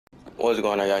What's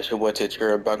going on, guys? Your boy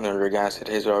Teacher back on your guys.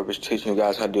 Today's video, I'll be teaching you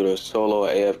guys how to do the solo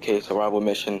AFK survival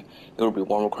mission. It will be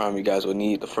one requirement you guys will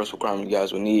need. The first requirement you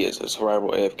guys will need is a survival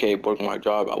AFK bookmark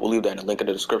job. I will leave that in the link in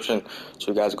the description,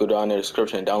 so you guys go down in the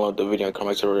description and download the video and come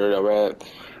back to the red.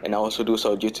 And I also do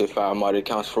so GTA5 modded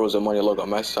accounts, frozen money, logo,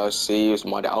 message, saves,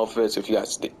 modded outfits. If you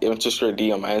guys interested,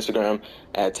 DM my Instagram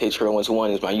at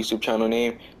Teacher121 is my YouTube channel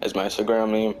name, that's my Instagram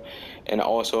name. And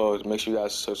also make sure you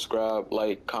guys subscribe,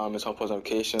 like, comment, on post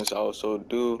notifications. I also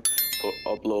do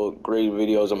upload great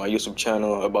videos on my YouTube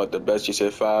channel about the best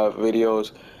GTA5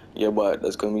 videos. Yeah, but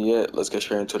that's gonna be it. Let's get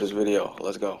straight into this video.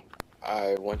 Let's go.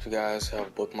 Alright, once you guys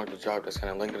have bookmarked the job, that's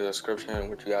gonna link in the description.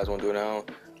 What you guys want to do now,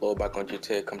 load back on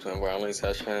GTA, come to environment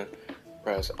section,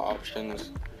 press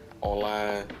options,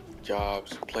 online,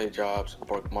 jobs, play jobs,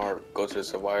 bookmark, go to the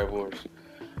survivors.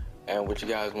 And what you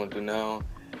guys want to do now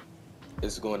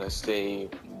is going to say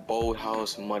Bold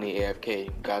House Money AFK.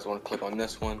 You guys want to click on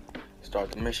this one,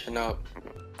 start the mission up.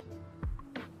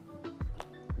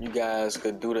 You guys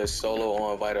could do this solo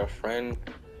or invite a friend.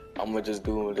 I'm gonna just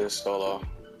do this solo.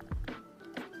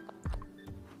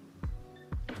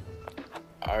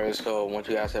 Alright, so once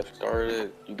you guys have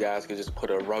started, you guys can just put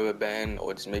a rubber band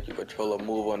or just make your controller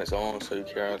move on its own so you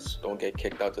guys don't get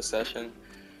kicked out the session.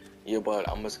 Yeah, but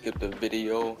I'm gonna skip the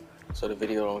video so the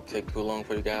video don't take too long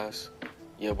for you guys.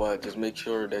 Yeah, but just make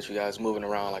sure that you guys moving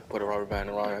around, like put a rubber band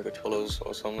around your controllers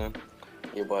or something.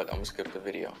 Yeah, but I'm gonna skip the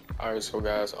video. Alright, so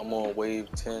guys, I'm on wave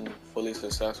 10, fully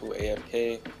successful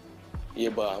AFK. Yeah,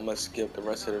 but I'm gonna skip the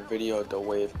rest of the video to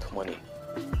wave 20.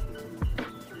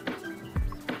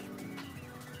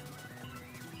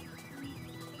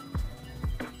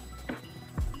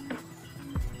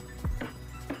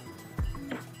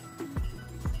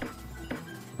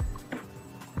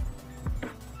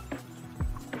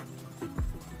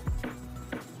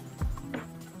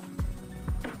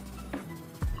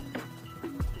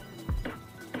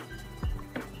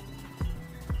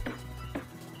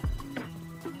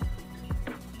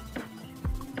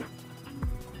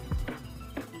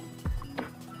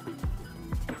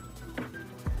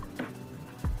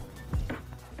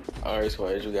 Alright, so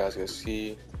as you guys can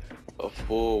see, a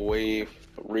full wave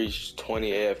reached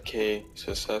 20 AFK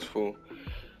successful.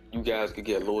 You guys could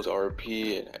get loads of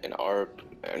RP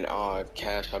and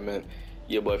cash. I meant,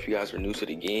 yeah, but if you guys are new to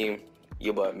the game,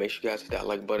 yeah, but make sure you guys hit that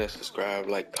like button, subscribe,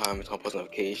 like, comment, on post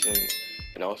notifications,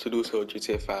 and also do so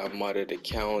GTA5 modded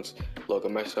accounts, logo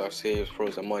message saves,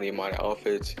 frozen money, modded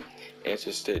outfits. And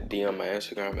just DM my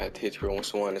Instagram at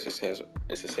Teacher121.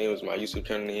 It's the same as my YouTube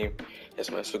channel name.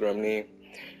 That's my Instagram name.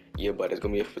 Yeah, but that's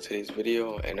gonna be it for today's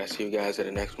video, and I'll see you guys in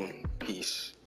the next one. Peace.